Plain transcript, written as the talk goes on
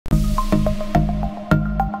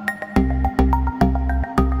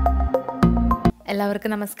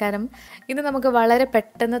എല്ലാവർക്കും നമസ്കാരം. ഇന്ന് നമുക്ക് വളരെ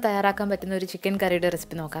പെട്ടെന്ന് തയ്യാറാക്കാൻ പറ്റുന്ന ഒരു ചിക്കൻ കറിയുടെ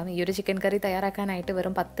റെസിപ്പി നോക്കാം. ഈ ഒരു ചിക്കൻ കറി തയ്യാറാക്കാനായിട്ട്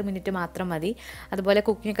വെറും 10 മിനിറ്റ് മാത്രം മതി. അതുപോലെ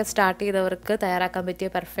കുക്കിംഗ് ഒക്കെ സ്റ്റാർട്ട് ചെയ്തവർക്ക് തയ്യാറാക്കാൻ പറ്റിയ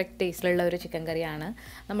പെർഫെക്റ്റ് ടേസ്റ്റിലുള്ള ഒരു ചിക്കൻ കറിയാണ്.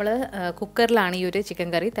 നമ്മൾ കുക്കറിലാണ് ഈ ഒരു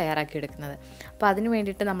ചിക്കൻ കറി തയ്യാറാക്കിയെടുക്കുന്നത്. അപ്പോൾ അതിന്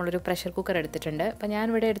വേണ്ടിയിട്ട് നമ്മളൊരു പ്രഷർ കുക്കർ എടുത്തിട്ടുണ്ട്. അപ്പോൾ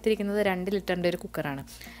ഞാനിവിടെ എടുത്തിരിക്കുന്നത് 2 ലിറ്ററിൻ്റെ ഒരു കുക്കറാണ്.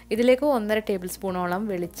 ഇതിലേക്ക് 1.5 ടേബിൾ സ്പൂണോളം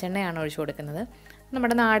വെളിച്ചെണ്ണയാണ് ഒഴിച്ചു കൊടുക്കുന്നത്.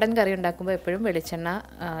 നമ്മുടെ നാടൻ കറി ഉണ്ടാക്കുമ്പോൾ എപ്പോഴും വെളിച്ചെണ്ണ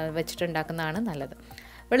വെച്ചിട്ടുണ്ടാക്കുന്നതാണ് നല്ലത്.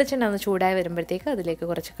 വെളിച്ചെണ്ണ ഒന്ന് ചൂടായി വരുമ്പോഴത്തേക്ക് അതിലേക്ക്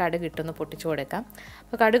കുറച്ച് കടുക് ഇട്ടൊന്ന് പൊട്ടിച്ചു കൊടുക്കാം.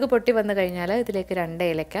 അപ്പോൾ കടുക് പൊട്ടി വന്നു കഴിഞ്ഞാൽ ഇതിലേക്ക് 2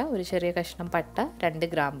 ഏലക്ക, ഒരു ചെറിയ കഷ്ണം പട്ട, 2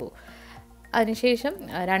 ഗ്രാമ്പൂ, അതിനുശേഷം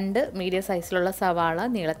 2 മീഡിയം സൈസിലുള്ള സവാള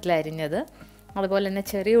നീളത്തിൽ അരിഞ്ഞത്, അതുപോലെ തന്നെ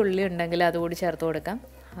ചെറിയ ഉള്ളി ഉണ്ടെങ്കിൽ അതുകൂടി ചേർത്ത് കൊടുക്കാം.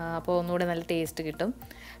 അപ്പോൾ ഒന്നുകൂടി നല്ല ടേസ്റ്റ് കിട്ടും.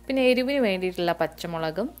 പിന്നെ എരിവിന് വേണ്ടിയിട്ടുള്ള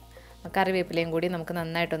പച്ചമുളകും കറിവേപ്പിലയും കൂടി നമുക്ക്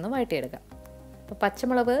നന്നായിട്ടൊന്ന് വഴറ്റിയെടുക്കാം. അപ്പോൾ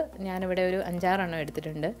പച്ചമുളക് ഞാനിവിടെ ഒരു 5-6 എണ്ണം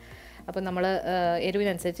എടുത്തിട്ടുണ്ട്. അപ്പോൾ നമ്മൾ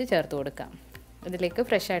എരിവിനനുസരിച്ച് ചേർത്ത് കൊടുക്കാം. ഇതിലേക്ക്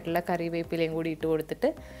ഫ്രഷ് ആയിട്ടുള്ള കറിവേപ്പിലയും കൂടി ഇട്ട് കൊടുത്തിട്ട്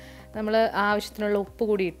നമ്മൾ ആവശ്യത്തിനുള്ള ഉപ്പ്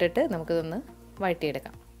കൂടി ഇട്ടിട്ട് നമുക്കിതൊന്ന്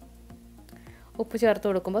വഴറ്റിയെടുക്കാം. ഉപ്പ് ചേർത്ത്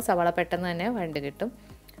കൊടുക്കുമ്പോൾ സവാള പെട്ടെന്ന് തന്നെ വഴണ്ട് കിട്ടും.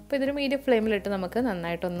 അപ്പോൾ ഇതൊരു മീഡിയം ഫ്ലെയിമിലിട്ട് നമുക്ക്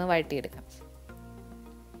നന്നായിട്ടൊന്ന് വഴറ്റിയെടുക്കാം.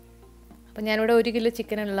 അപ്പോൾ ഞാനിവിടെ 1 കിലോ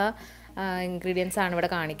ചിക്കനുള്ള ഇൻഗ്രീഡിയൻസ് ആണ് ഇവിടെ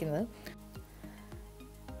കാണിക്കുന്നത്.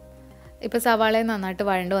 ഇപ്പോൾ സവാളയും നന്നായിട്ട്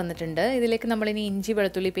വഴണ്ട് വന്നിട്ടുണ്ട്. ഇതിലേക്ക് നമ്മളിനി ഇഞ്ചി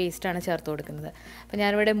വെളുത്തുള്ളി പേസ്റ്റാണ് ചേർത്ത് കൊടുക്കുന്നത്. അപ്പോൾ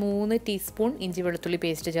ഞാനിവിടെ 3 ടീസ്പൂൺ ഇഞ്ചി വെളുത്തുള്ളി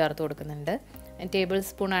പേസ്റ്റ് ചേർത്ത് കൊടുക്കുന്നുണ്ട്. ടേബിൾ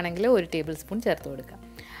സ്പൂൺ ആണെങ്കിൽ 1 ടേബിൾ സ്പൂൺ ചേർത്ത് കൊടുക്കാം.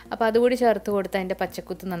 അപ്പോൾ അതുകൂടി ചേർത്ത് കൊടുത്ത് അതിൻ്റെ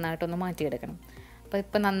പച്ചക്കുത്ത് നന്നായിട്ടൊന്ന് മാറ്റിയെടുക്കണം. അപ്പോൾ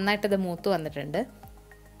ഇപ്പോൾ നന്നായിട്ടത് മൂത്ത് വന്നിട്ടുണ്ട്.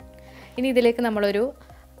 ഇനി ഇതിലേക്ക് നമ്മളൊരു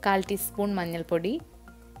 1/4 ടീസ്പൂൺ മഞ്ഞൾപ്പൊടി,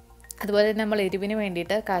 അതുപോലെ തന്നെ നമ്മൾ എരിവിന്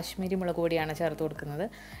വേണ്ടിയിട്ട് കാശ്മീരി മുളക് പൊടിയാണ് ചേർത്ത് കൊടുക്കുന്നത്.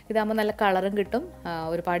 ഇതാകുമ്പോൾ നല്ല കളറും കിട്ടും,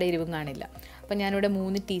 ഒരുപാട് എരിവും കാണില്ല. അപ്പോൾ ഞാനിവിടെ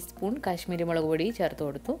 3 ടീസ്പൂൺ കാശ്മീരി മുളക് പൊടി ചേർത്ത്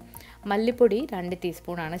കൊടുത്തു. മല്ലിപ്പൊടി 2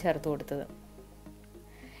 ടീസ്പൂണാണ് ചേർത്ത് കൊടുത്തത്.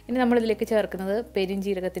 ഇനി നമ്മളിതിലേക്ക് ചേർക്കുന്നത്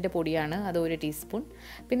പെരിഞ്ജീരകത്തിൻ്റെ പൊടിയാണ്, അത് 1 ടീസ്പൂൺ.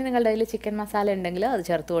 പിന്നെ നിങ്ങളുടെ കയ്യിൽ ചിക്കൻ മസാല ഉണ്ടെങ്കിൽ അത്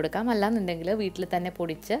ചേർത്ത് കൊടുക്കാം, അല്ലാന്നുണ്ടെങ്കിൽ വീട്ടിൽ തന്നെ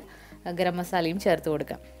പൊടിച്ച ഗരം മസാലയും ചേർത്ത്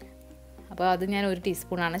കൊടുക്കാം. അപ്പോൾ അത് ഞാൻ 1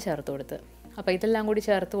 ടീസ്പൂണാണ് ചേർത്ത് കൊടുത്തത്. അപ്പോൾ ഇതെല്ലാം കൂടി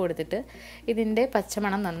ചേർത്ത് കൊടുത്തിട്ട് ഇതിൻ്റെ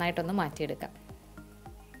പച്ചമണം നന്നായിട്ടൊന്ന് മാറ്റിയെടുക്കാം.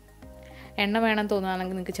 എണ്ണ വേണം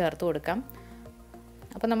തോന്നുകയാണെങ്കിൽ നിങ്ങൾക്ക് ചേർത്ത് കൊടുക്കാം.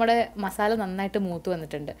 അപ്പോൾ നമ്മുടെ മസാല നന്നായിട്ട് മൂത്ത്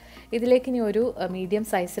വന്നിട്ടുണ്ട്. ഇതിലേക്ക് ഇനി ഒരു മീഡിയം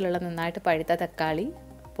സൈസിലുള്ള നന്നായിട്ട് പഴുത്ത തക്കാളി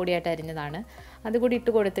പൊടിയായിട്ട് അരിഞ്ഞതാണ്, അതുകൂടി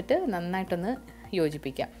ഇട്ട് കൊടുത്തിട്ട് നന്നായിട്ടൊന്ന്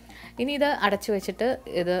യോജിപ്പിക്കാം. ഇനി ഇത് അടച്ചു വെച്ചിട്ട്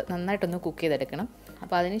ഇത് നന്നായിട്ടൊന്ന് കുക്ക് ചെയ്തെടുക്കണം.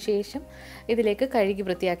 അപ്പോൾ അതിന് ശേഷം ഇതിലേക്ക് കഴുകി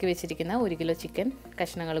വൃത്തിയാക്കി വെച്ചിരിക്കുന്ന 1 കിലോ ചിക്കൻ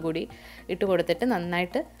കഷ്ണങ്ങൾ കൂടി ഇട്ട് കൊടുത്തിട്ട്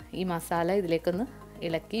നന്നായിട്ട് ഈ മസാല ഇതിലേക്കൊന്ന്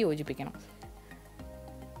ഇളക്കി യോജിപ്പിക്കണം.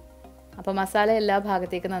 അപ്പോൾ മസാല എല്ലാ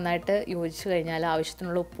ഭാഗത്തേക്കും നന്നായിട്ട് യോജിച്ച് കഴിഞ്ഞാൽ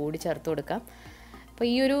ആവശ്യത്തിനുള്ള ഉപ്പ് കൂടി ചേർത്ത് കൊടുക്കാം.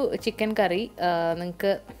 അപ്പോൾ ഈ ഒരു ചിക്കൻ കറി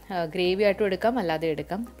നിങ്ങൾക്ക് ഗ്രേവി ആയിട്ടും എടുക്കാം, അല്ലാതെ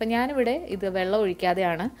എടുക്കാം. അപ്പോൾ ഞാനിവിടെ ഇത് വെള്ളം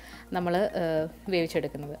ഒഴിക്കാതെയാണ് നമ്മൾ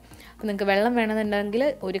വേവിച്ചെടുക്കുന്നത്. അപ്പോൾ നിങ്ങൾക്ക് വെള്ളം വേണമെന്നുണ്ടെങ്കിൽ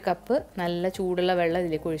 1 കപ്പ് നല്ല ചൂടുള്ള വെള്ളം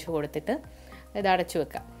ഇതിലേക്ക് ഒഴിച്ച് കൊടുത്തിട്ട് ഇത് അടച്ചു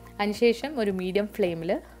വെക്കാം. അതിനുശേഷം ഒരു മീഡിയം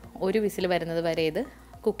ഫ്ലെയിമിൽ 1 വിസിൽ വരുന്നത് വരെ ഇത്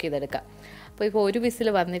കുക്ക് ചെയ്തെടുക്കാം. അപ്പോൾ ഇപ്പോൾ 1 വിസിൽ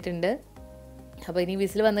വന്നിട്ടുണ്ട്. അപ്പോൾ ഇനി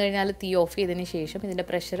വിസിൽ വന്നു കഴിഞ്ഞാൽ തീ ഓഫ് ചെയ്തതിന് ശേഷം ഇതിൻ്റെ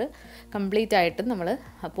പ്രഷർ കംപ്ലീറ്റ് ആയിട്ടും നമ്മൾ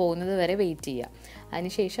പോകുന്നത് വരെ വെയിറ്റ് ചെയ്യുക.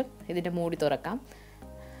 അതിനുശേഷം ഇതിൻ്റെ മൂടി തുറക്കാം.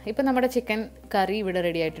 ഇപ്പോൾ നമ്മുടെ ചിക്കൻ കറി ഇവിടെ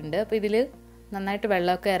റെഡി ആയിട്ടുണ്ട്. അപ്പോൾ ഇതിൽ നന്നായിട്ട്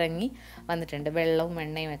വെള്ളമൊക്കെ ഇറങ്ങി വന്നിട്ടുണ്ട്, വെള്ളവും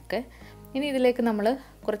എണ്ണയും ഒക്കെ. ഇനി ഇതിലേക്ക് നമ്മൾ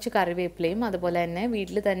കുറച്ച് കറിവേപ്പിലയും അതുപോലെ തന്നെ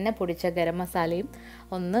വീട്ടിൽ തന്നെ പൊടിച്ച ഗരം മസാലയും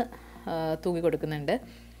ഒന്ന് തൂക്കി കൊടുക്കുന്നുണ്ട്.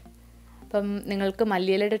 അപ്പം നിങ്ങൾക്ക്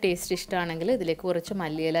മല്ലിയിലയുടെ ടേസ്റ്റ് ഇഷ്ടമാണെങ്കിൽ ഇതിലേക്ക് കുറച്ച്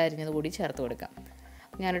മല്ലിയില അരിഞ്ഞത് കൂടി ചേർത്ത് കൊടുക്കാം.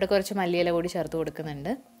 ഞാനിവിടെ കുറച്ച് മല്ലിയില കൂടി ചേർത്ത്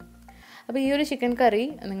കൊടുക്കുന്നുണ്ട്. അപ്പോൾ ഈ ഒരു ചിക്കൻ കറി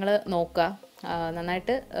നിങ്ങൾ നോക്കുക,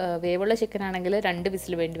 നന്നായിട്ട് വേവുള്ള ചിക്കൻ ആണെങ്കിൽ 2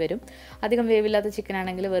 വിസിൽ വേണ്ടി വരും. അധികം വേവില്ലാത്ത ചിക്കൻ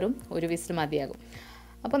ആണെങ്കിൽ വെറും 1 വിസിൽ മതിയാകും.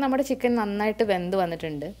 അപ്പോൾ നമ്മുടെ ചിക്കൻ നന്നായിട്ട് വെന്ത്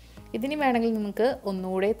വന്നിട്ടുണ്ട്. ഇതിന് വേണമെങ്കിൽ നമുക്ക്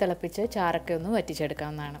ഒന്നുകൂടെ തിളപ്പിച്ച് ചാറൊക്കെ ഒന്ന്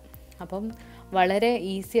വറ്റിച്ചെടുക്കാവുന്നതാണ്. അപ്പം വളരെ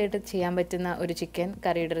ഈസി ആയിട്ട് ചെയ്യാൻ പറ്റുന്ന ഒരു ചിക്കൻ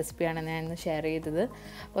കറിയുടെ റെസിപ്പിയാണ് ഞാൻ ഇന്ന് ഷെയർ ചെയ്തത്.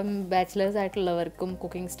 അപ്പം ബാച്ചിലേഴ്സ് ആയിട്ടുള്ളവർക്കും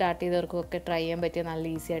കുക്കിംഗ് സ്റ്റാർട്ട് ചെയ്തവർക്കും ഒക്കെ ട്രൈ ചെയ്യാൻ പറ്റിയ നല്ല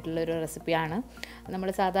ഈസി ആയിട്ടുള്ളൊരു റെസിപ്പിയാണ്. നമ്മൾ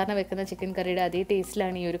സാധാരണ വെക്കുന്ന ചിക്കൻ കറിയുടെ അതേ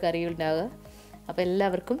ടേസ്റ്റിലാണ് ഈ ഒരു കറി ഉണ്ടാവുക. അപ്പോൾ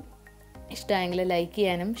എല്ലാവർക്കും ഇഷ്ടമായെങ്കിൽ ലൈക്ക്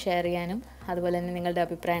ചെയ്യാനും ഷെയർ ചെയ്യാനും അതുപോലെ തന്നെ നിങ്ങളുടെ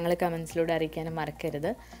അഭിപ്രായങ്ങൾ കമൻസിലൂടെ അറിയിക്കാനും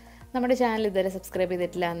മറക്കരുത്. നമ്മുടെ ചാനൽ ഇതുവരെ സബ്സ്ക്രൈബ്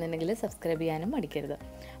ചെയ്തിട്ടില്ല എന്നുണ്ടെങ്കിൽ സബ്സ്ക്രൈബ് ചെയ്യാനും മടിക്കരുത്.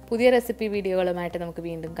 പുതിയ റെസിപ്പി വീഡിയോകളുമായിട്ട് നമുക്ക്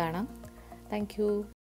വീണ്ടും കാണാം. താങ്ക്